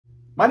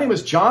My name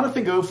is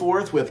Jonathan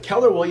Goforth with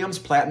Keller Williams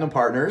Platinum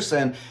Partners,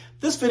 and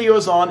this video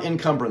is on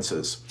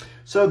encumbrances.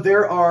 So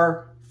there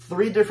are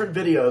 3 different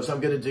videos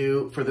I'm going to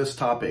do for this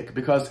topic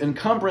because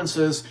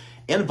encumbrances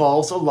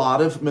involves a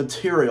lot of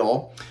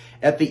material.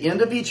 At the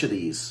end of each of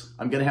these,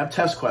 I'm going to have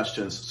test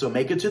questions. So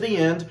make it to the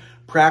end,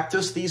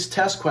 practice these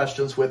test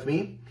questions with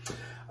me.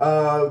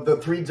 The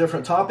 3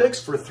 different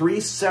topics for 3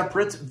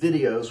 separate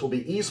videos will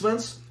be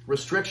easements,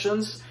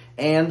 restrictions,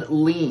 and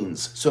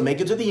liens. So make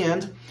it to the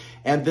end.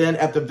 And then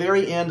at the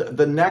very end,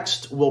 the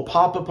next will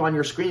pop up on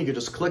your screen. You can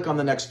just click on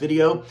the next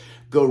video,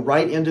 go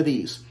right into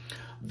these.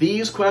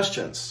 These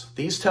questions,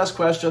 these test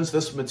questions,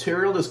 this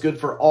material is good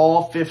for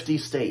all 50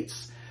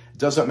 states.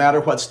 Doesn't matter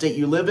what state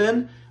you live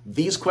in.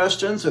 These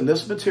questions and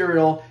this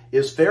material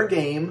is fair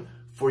game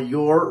for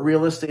your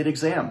real estate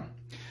exam.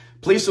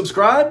 Please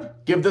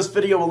subscribe, give this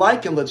video a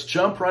like, and let's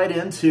jump right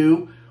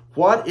into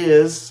what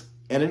is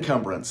an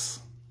encumbrance.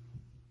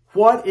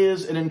 What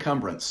is an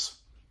encumbrance?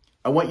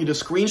 I want you to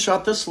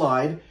screenshot this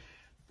slide.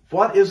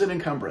 What is an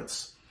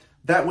encumbrance?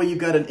 That way you've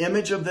got an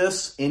image of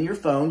this in your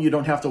phone. You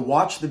don't have to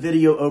watch the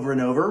video over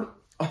and over.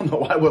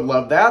 Although I would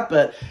love that,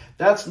 but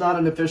that's not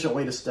an efficient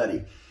way to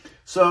study.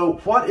 So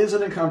what is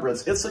an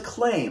encumbrance? It's a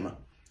claim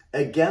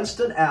against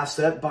an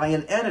asset by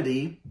an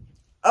entity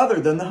other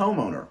than the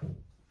homeowner.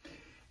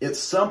 It's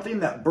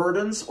something that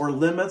burdens or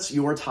limits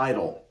your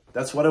title.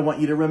 That's what I want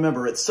you to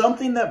remember. It's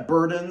something that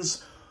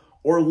burdens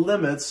or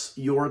limits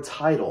your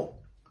title.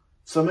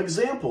 Some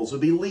examples would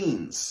be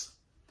liens,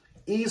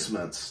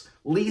 easements,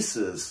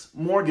 leases,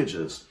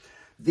 mortgages.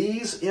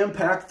 These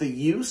impact the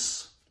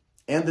use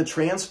and the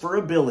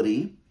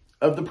transferability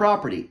of the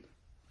property.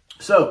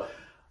 So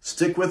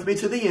stick with me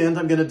to the end.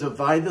 I'm going to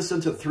divide this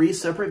into 3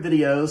 separate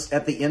videos.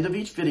 At the end of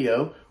each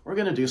video, we're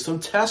going to do some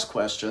test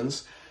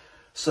questions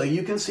so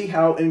you can see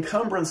how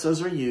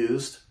encumbrances are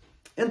used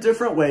in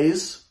different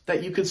ways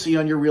that you could see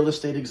on your real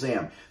estate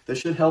exam. This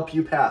should help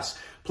you pass.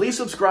 Please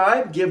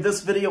subscribe, give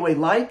this video a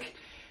like,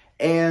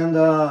 and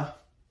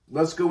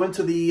let's go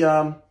into the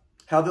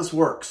how this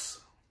works.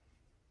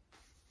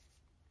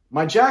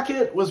 My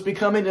jacket was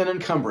becoming an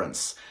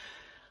encumbrance.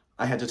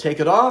 I had to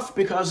take it off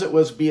because it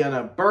was being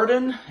a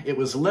burden. It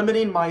was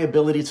limiting my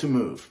ability to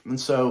move. And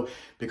so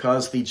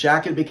because the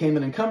jacket became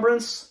an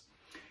encumbrance,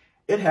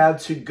 it had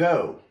to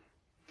go.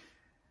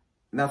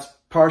 And that's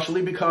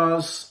partially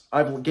because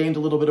I've gained a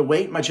little bit of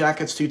weight. My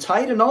jacket's too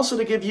tight. And also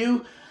to give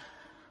you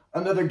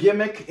another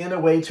gimmick in a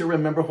way to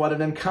remember what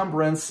an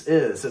encumbrance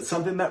is. It's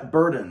something that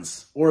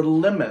burdens or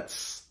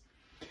limits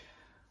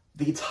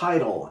the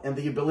title and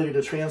the ability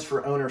to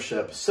transfer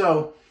ownership.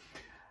 So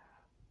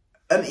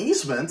an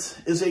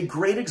easement is a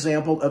great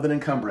example of an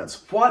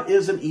encumbrance. What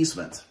is an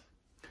easement?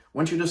 I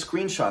want you to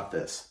screenshot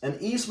this. An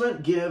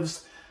easement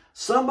gives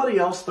somebody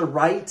else the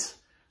right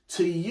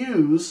to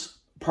use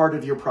part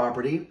of your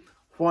property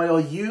while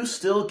you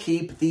still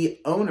keep the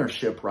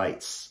ownership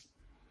rights.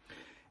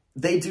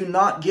 They do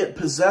not get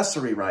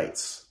possessory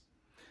rights.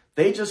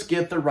 They just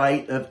get the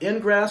right of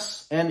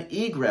ingress and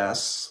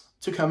egress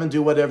to come and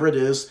do whatever it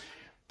is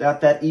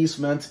that that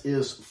easement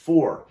is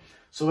for.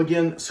 So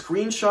again,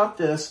 screenshot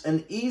this.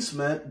 An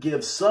easement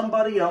gives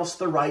somebody else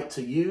the right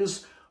to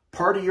use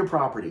part of your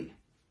property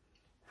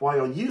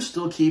while you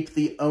still keep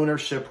the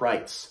ownership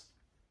rights.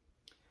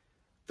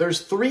 There's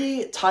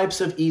 3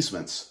 types of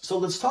easements. So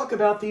let's talk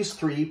about these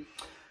 3.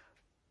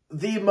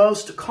 The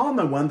most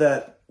common one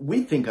that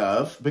we think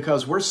of,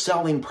 because we're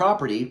selling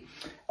property,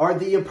 are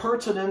the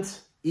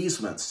appurtenant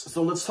easements.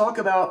 So let's talk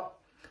about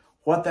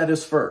what that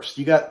is first.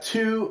 You got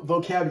 2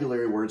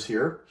 vocabulary words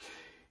here.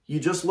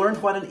 You just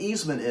learned what an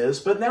easement is,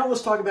 but now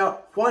let's talk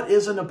about what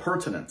is an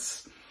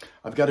appurtenance.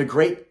 I've got a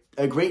great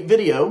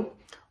video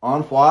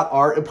on what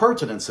are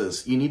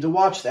appurtenances. You need to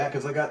watch that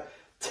because I got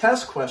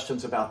test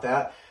questions about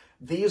that.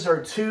 These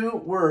are 2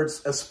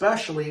 words,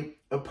 especially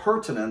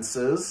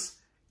appurtenances,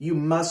 you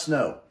must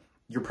know.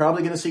 You're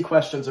probably going to see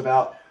questions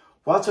about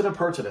what's an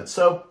appurtenance.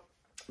 So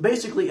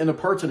basically an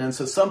appurtenance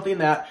is something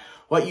that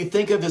what you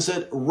think of as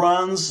it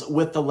runs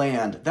with the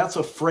land. That's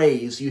a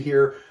phrase you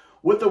hear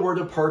with the word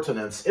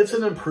appurtenance. It's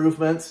an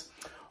improvement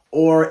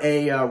or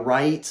a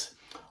right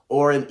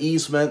or an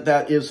easement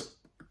that is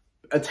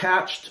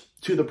attached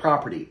to the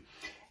property.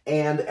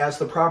 And as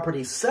the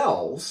property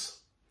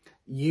sells,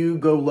 you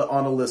go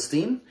on a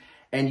listing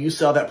and you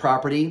sell that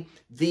property,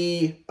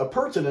 the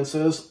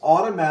appurtenances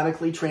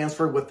automatically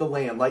transfer with the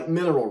land, like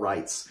mineral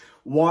rights,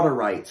 water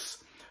rights.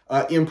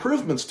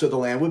 Improvements to the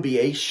land would be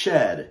a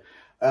shed,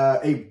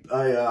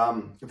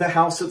 the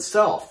house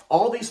itself.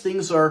 All these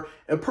things are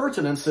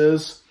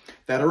appurtenances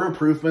that are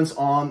improvements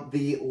on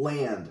the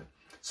land.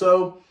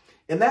 So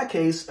in that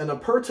case, an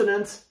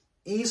appurtenant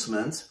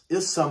easement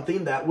is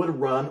something that would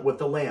run with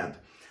the land.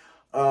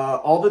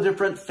 All the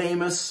different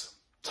famous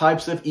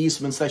types of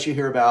easements that you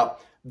hear about,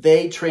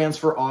 they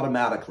transfer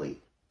automatically.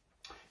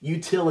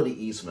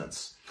 Utility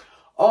easements,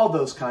 all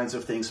those kinds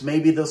of things.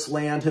 Maybe this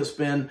land has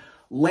been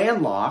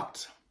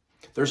landlocked.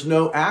 There's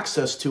no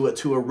access to it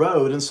to a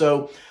road. And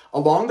so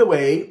along the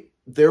way,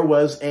 there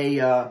was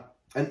an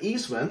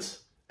easement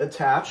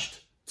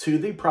attached to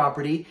the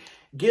property,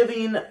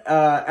 giving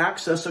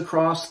access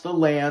across the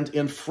land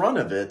in front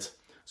of it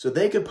so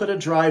they could put a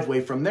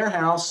driveway from their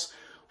house,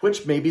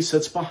 which maybe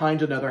sits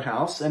behind another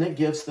house, and it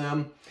gives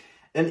them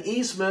an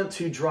easement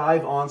to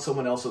drive on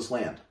someone else's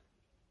land.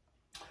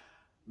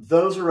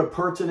 Those are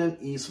appurtenant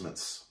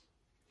easements.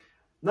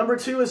 Number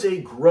 2 is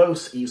a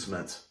gross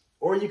easement,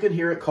 or you can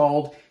hear it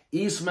called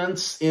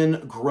easements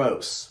in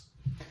gross.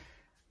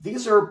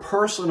 These are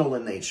personal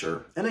in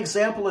nature. An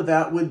example of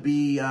that would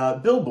be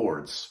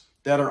billboards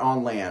that are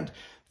on land.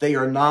 They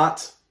are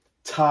not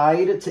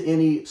tied to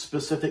any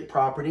specific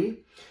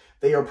property.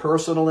 They are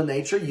personal in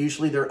nature.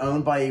 Usually they're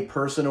owned by a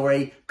person or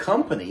a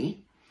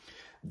company.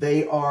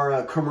 They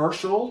are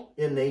commercial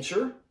in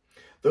nature.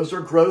 Those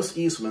are gross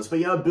easements. But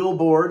yeah, a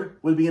billboard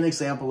would be an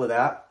example of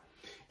that.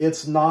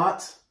 It's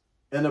not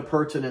an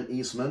appurtenant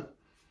easement.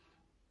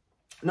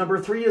 Number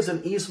 3 is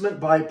an easement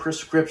by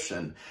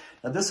prescription.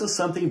 Now, this is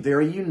something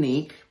very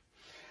unique.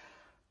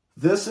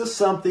 This is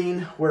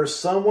something where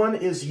someone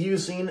is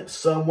using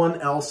someone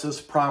else's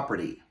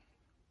property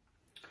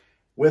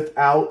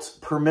without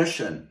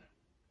permission.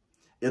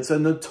 It's a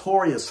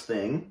notorious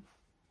thing,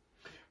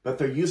 but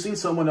they're using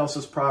someone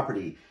else's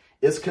property.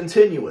 It's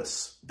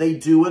continuous. They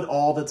do it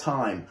all the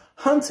time.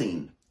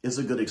 Hunting is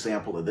a good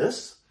example of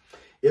this.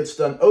 It's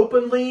done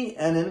openly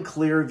and in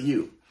clear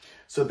view.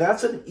 So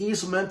that's an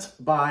easement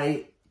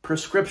by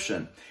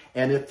prescription.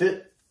 And if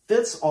it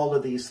fits all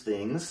of these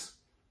things,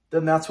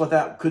 then that's what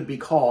that could be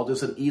called,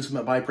 is an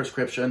easement by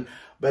prescription.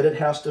 But it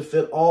has to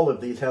fit all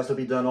of these. It has to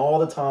be done all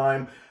the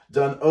time,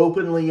 done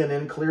openly and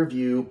in clear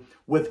view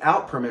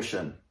without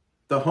permission.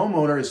 The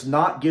homeowner is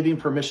not giving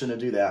permission to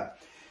do that.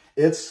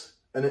 It's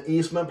an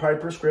easement by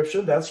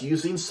prescription. That's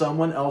using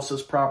someone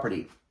else's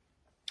property.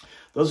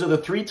 Those are the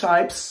 3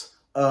 types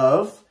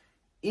of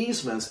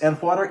easements.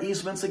 And what are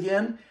easements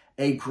again?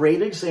 A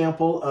great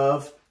example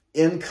of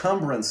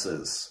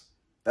encumbrances.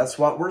 That's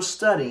what we're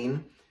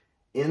studying,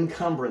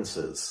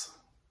 encumbrances.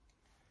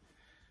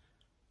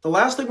 The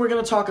last thing we're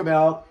going to talk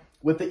about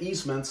with the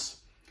easements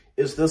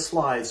is this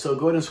slide. So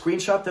go ahead and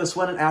screenshot this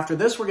one. And after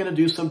this, we're going to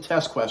do some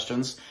test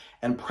questions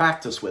and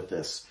practice with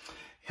this.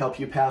 Help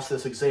you pass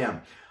this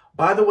exam.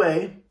 By the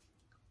way,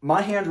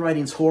 my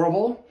handwriting's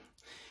horrible.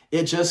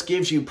 It just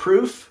gives you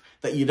proof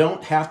that you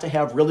don't have to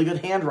have really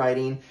good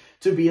handwriting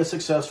to be a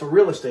successful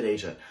real estate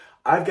agent.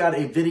 I've got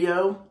a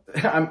video.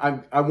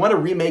 I want to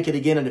remake it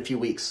again in a few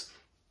weeks.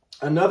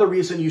 Another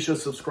reason you should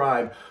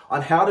subscribe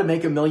on how to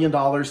make $1 million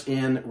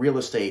in real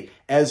estate.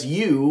 As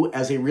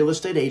a real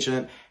estate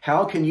agent,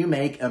 how can you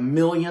make $1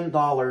 million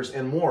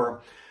and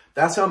more?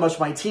 That's how much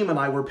my team and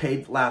I were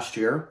paid last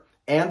year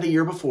and the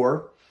year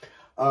before.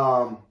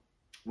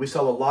 We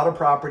sell a lot of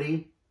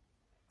property.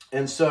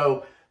 And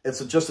so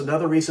it's just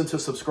another reason to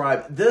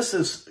subscribe. This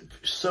is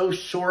so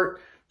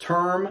short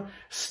term,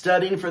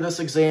 studying for this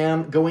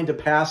exam, going to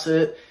pass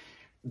it.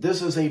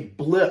 This is a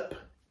blip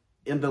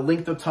in the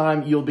length of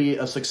time you'll be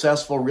a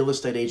successful real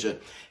estate agent.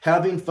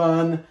 Having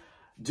fun,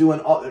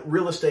 doing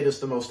real estate is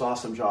the most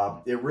awesome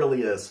job. It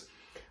really is.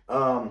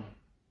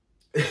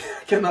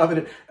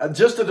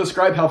 Just to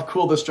describe how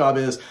cool this job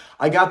is,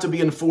 I got to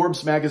be in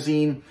Forbes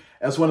magazine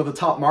as one of the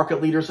top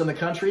market leaders in the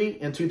country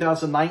in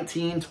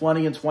 2019,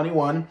 20, and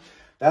 21.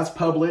 That's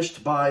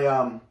published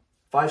by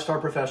 5-star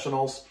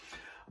professionals.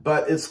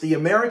 But it's the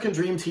American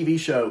Dream TV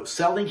show,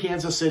 Selling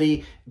Kansas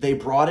City. They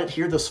brought it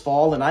here this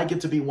fall, and I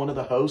get to be one of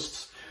the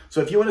hosts.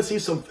 So if you want to see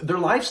their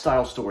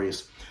lifestyle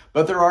stories,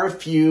 but there are a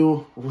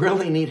few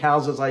really neat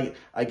houses I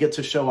get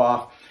to show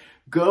off.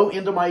 Go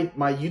into my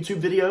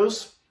YouTube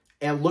videos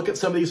and look at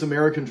some of these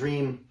American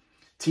Dream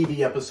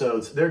TV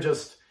episodes. They're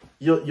just,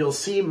 you'll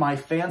see my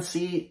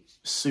fancy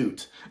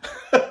suit.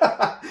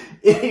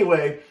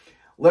 Anyway,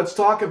 let's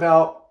talk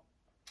about,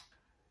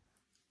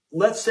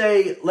 let's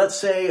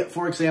say,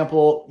 for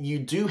example, you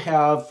do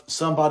have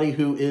somebody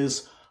who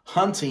is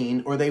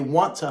hunting or they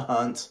want to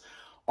hunt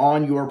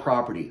on your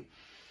property.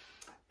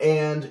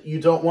 And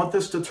you don't want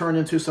this to turn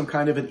into some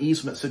kind of an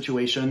easement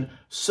situation.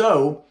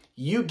 So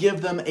you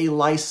give them a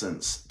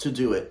license to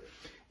do it.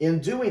 In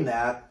doing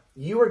that,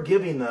 you are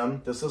giving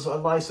them, this is a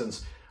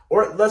license.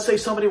 Or let's say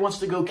somebody wants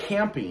to go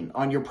camping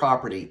on your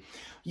property.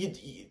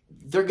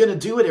 They're going to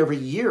do it every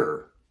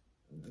year.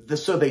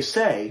 So they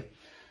say.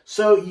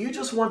 So you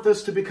just want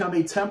this to become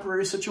a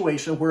temporary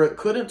situation where it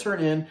couldn't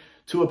turn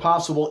into a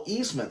possible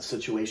easement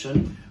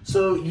situation.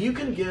 So you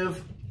can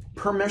give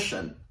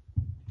permission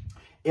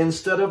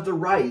instead of the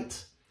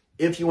right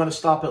if you want to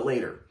stop it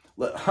later.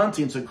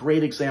 Hunting's a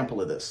great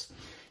example of this.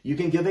 You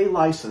can give a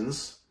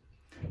license,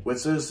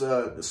 which is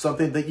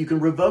something that you can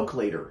revoke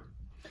later.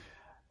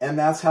 And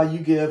that's how you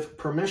give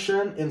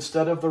permission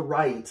instead of the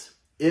right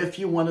if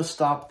you want to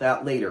stop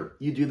that later.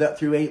 You do that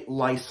through a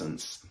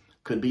license.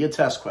 Could be a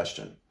test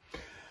question.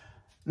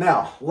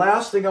 Now,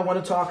 last thing I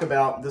want to talk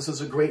about, this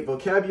is a great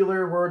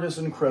vocabulary word, is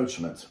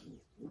encroachment.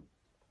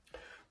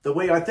 The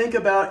way I think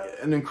about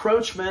an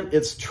encroachment,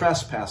 it's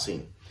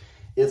trespassing.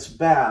 It's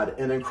bad.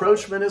 An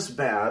encroachment is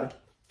bad.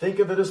 Think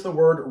of it as the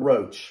word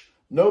roach.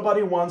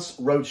 Nobody wants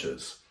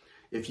roaches.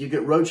 If you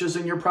get roaches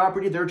in your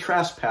property, they're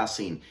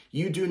trespassing.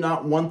 You do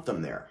not want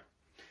them there.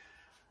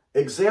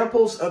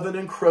 Examples of an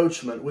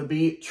encroachment would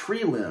be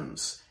tree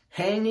limbs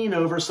hanging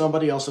over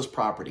somebody else's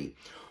property.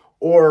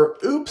 Or,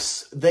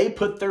 oops, they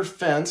put their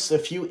fence a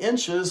few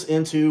inches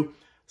into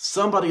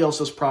somebody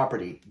else's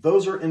property.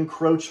 Those are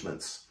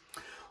encroachments.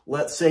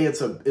 Let's say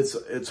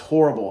it's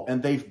horrible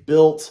and they've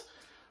built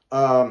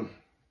a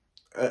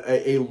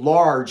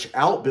large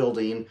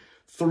outbuilding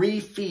 3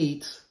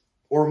 feet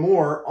or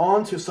more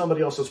onto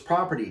somebody else's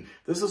property.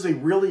 This is a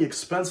really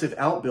expensive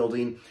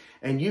outbuilding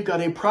and you've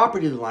got a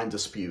property line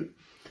dispute.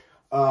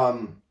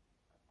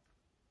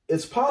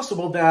 It's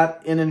possible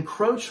that an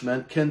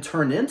encroachment can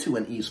turn into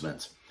an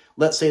easement.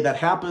 Let's say that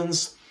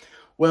happens.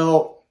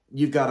 Well,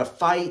 you've got a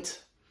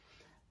fight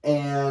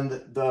and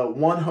the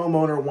one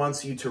homeowner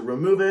wants you to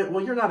remove it.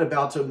 Well, you're not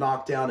about to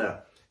knock down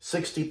a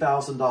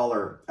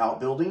 $60,000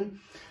 outbuilding.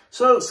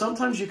 So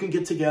sometimes you can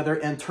get together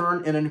and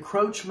turn an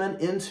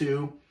encroachment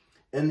into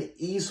an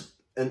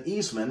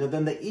easement, and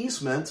then the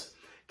easement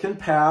can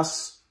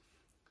pass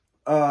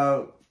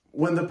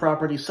when the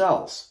property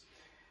sells.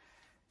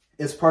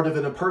 It's part of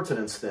an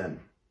appurtenance then.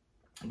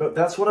 But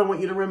that's what I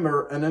want you to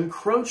remember. An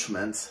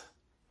encroachment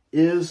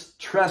is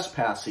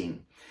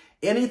trespassing.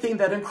 Anything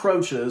that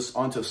encroaches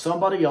onto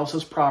somebody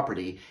else's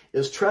property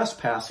is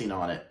trespassing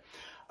on it.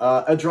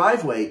 A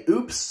driveway,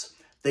 oops,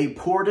 they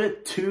poured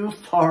it too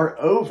far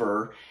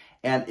over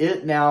and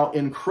it now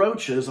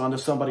encroaches onto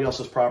somebody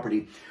else's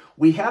property.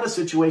 We had a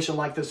situation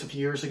like this a few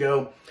years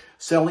ago,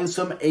 selling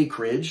some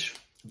acreage.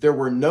 There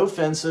were no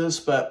fences,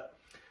 but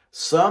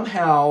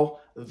somehow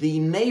the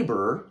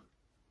neighbor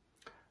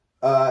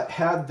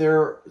had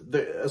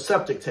a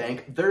septic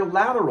tank. Their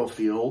lateral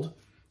field,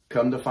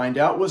 come to find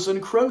out, was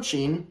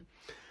encroaching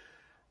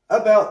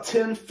about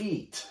 10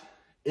 feet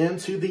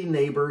into the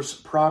neighbor's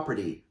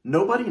property.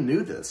 Nobody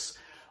knew this,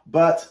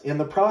 but in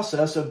the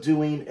process of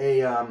doing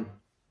a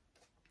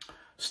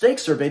stake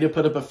survey to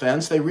put up a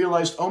fence, they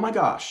realized, oh my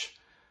gosh,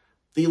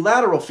 the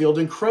lateral field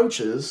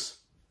encroaches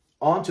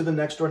onto the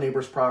next door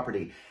neighbor's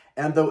property.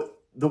 And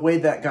the way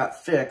that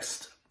got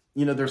fixed,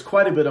 you know, there's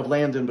quite a bit of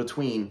land in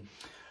between.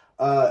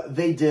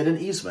 They did an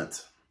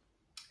easement,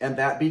 and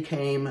that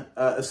became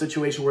a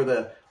situation where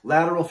the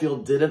lateral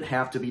field didn't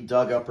have to be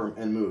dug up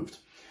and moved.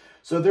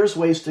 So there's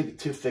ways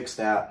to fix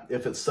that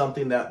if it's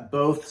something that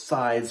both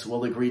sides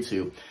will agree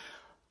to.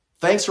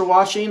 Thanks for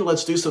watching.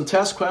 Let's do some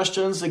test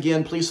questions.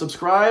 Again, please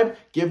subscribe,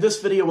 give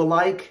this video a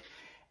like,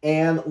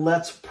 and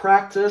let's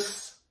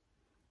practice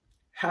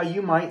how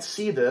you might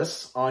see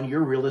this on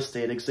your real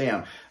estate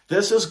exam.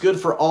 This is good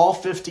for all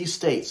 50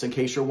 states, in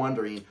case you're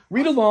wondering.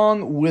 Read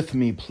along with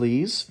me,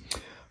 please.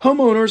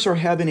 Homeowners are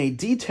having a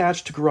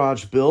detached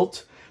garage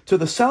built to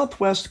the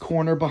southwest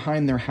corner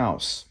behind their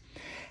house.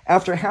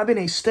 After having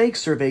a stake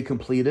survey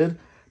completed,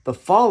 the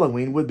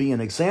following would be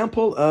an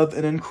example of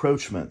an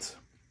encroachment.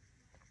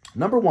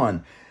 Number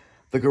 1,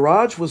 the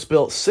garage was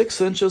built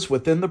 6 inches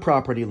within the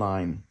property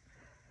line.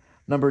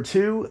 Number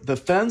 2, the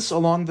fence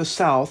along the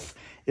south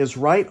is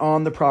right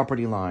on the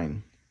property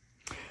line.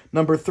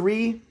 Number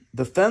 3,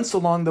 the fence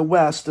along the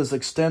west is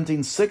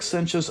extending 6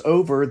 inches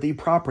over the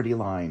property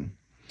line.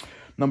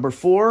 Number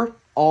 4,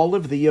 all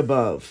of the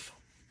above.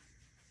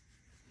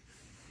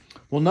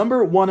 Well,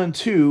 number 1 and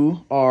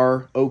 2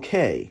 are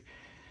okay.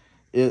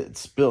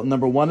 It's built,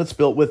 number 1, it's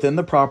built within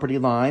the property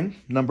line.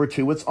 Number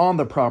 2, it's on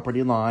the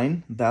property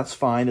line. That's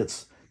fine.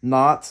 It's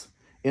not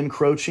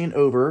encroaching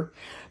over.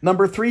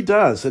 Number 3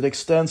 does. It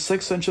extends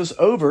 6 inches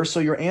over, so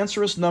your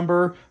answer is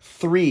number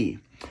 3.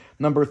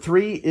 Number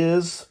 3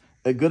 is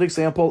a good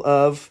example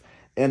of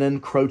an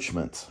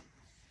encroachment.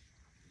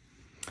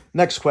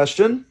 Next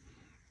question.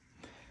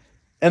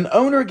 An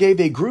owner gave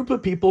a group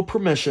of people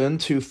permission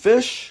to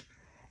fish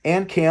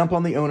and camp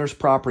on the owner's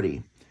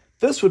property.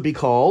 This would be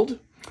called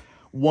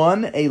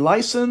 1, a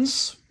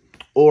license,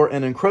 or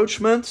an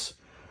encroachment,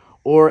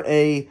 or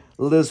a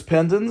lis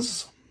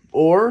pendens,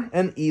 or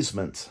an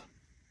easement.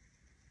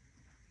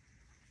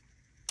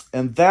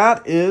 And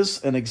that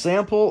is an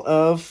example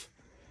of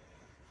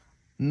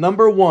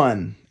number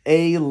 1,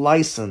 a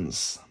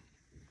license.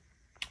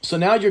 So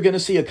now you're going to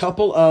see a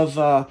couple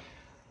of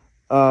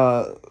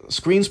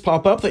screens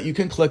pop up that you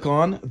can click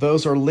on.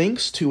 Those are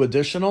links to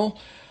additional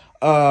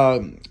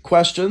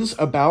questions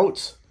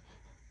about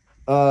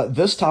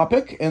this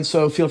topic. And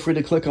so feel free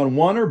to click on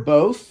one or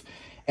both.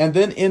 And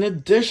then in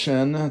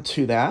addition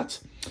to that,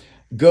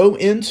 go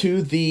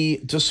into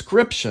the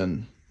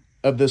description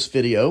of this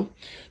video.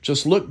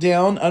 Just look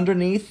down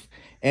underneath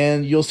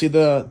and you'll see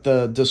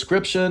the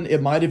description.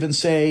 It might even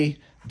say ...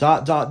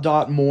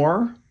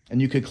 more, and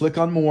you could click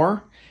on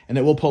more and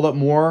it will pull up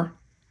more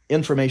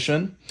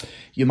information.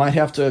 You might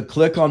have to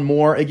click on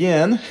more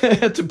again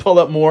to pull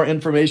up more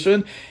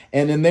information.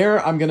 And in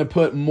there, I'm going to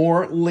put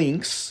more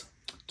links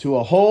to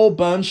a whole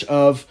bunch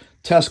of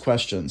test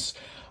questions,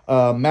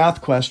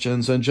 math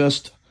questions, and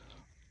just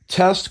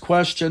test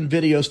question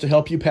videos to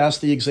help you pass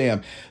the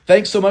exam.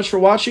 Thanks so much for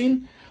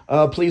watching.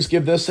 Please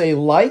give this a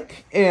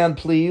like and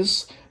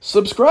please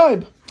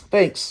subscribe.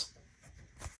 Thanks.